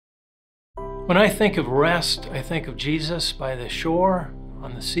When I think of rest, I think of Jesus by the shore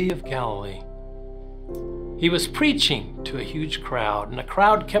on the Sea of Galilee. He was preaching to a huge crowd, and the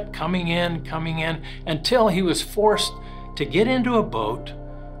crowd kept coming in, until he was forced to get into a boat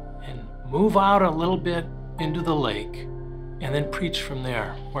and move out a little bit into the lake, and then preach from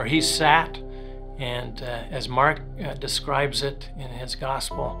there, where he sat. And as Mark describes it in his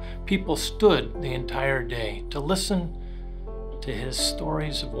gospel, people stood the entire day to listen to his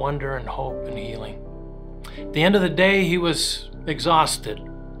stories of wonder and hope and healing. At the end of the day, he was exhausted.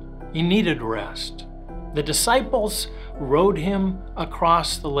 He needed rest. The disciples rowed him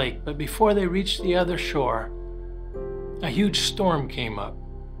across the lake, but before they reached the other shore, a huge storm came up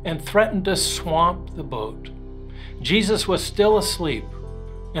and threatened to swamp the boat. Jesus was still asleep,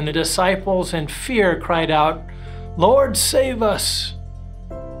 and the disciples in fear cried out, "Lord, save us!"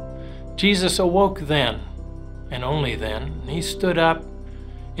 Jesus awoke then, and only then. He stood up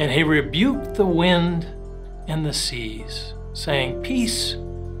and he rebuked the wind and the seas, saying, "Peace,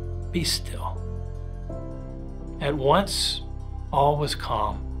 be still." At once, all was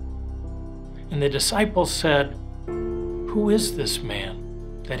calm. And the disciples said, "Who is this man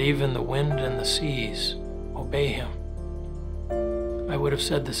that even the wind and the seas obey him?" I would have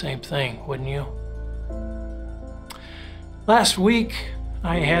said the same thing, wouldn't you? Last week,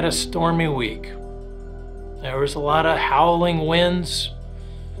 I had a stormy week. There was a lot of howling winds,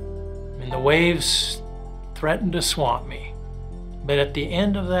 and the waves threatened to swamp me. But at the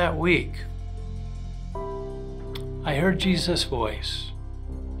end of that week, I heard Jesus' voice.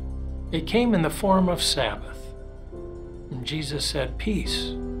 It came in the form of Sabbath. And Jesus said,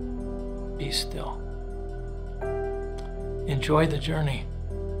 "Peace, be still." Enjoy the journey.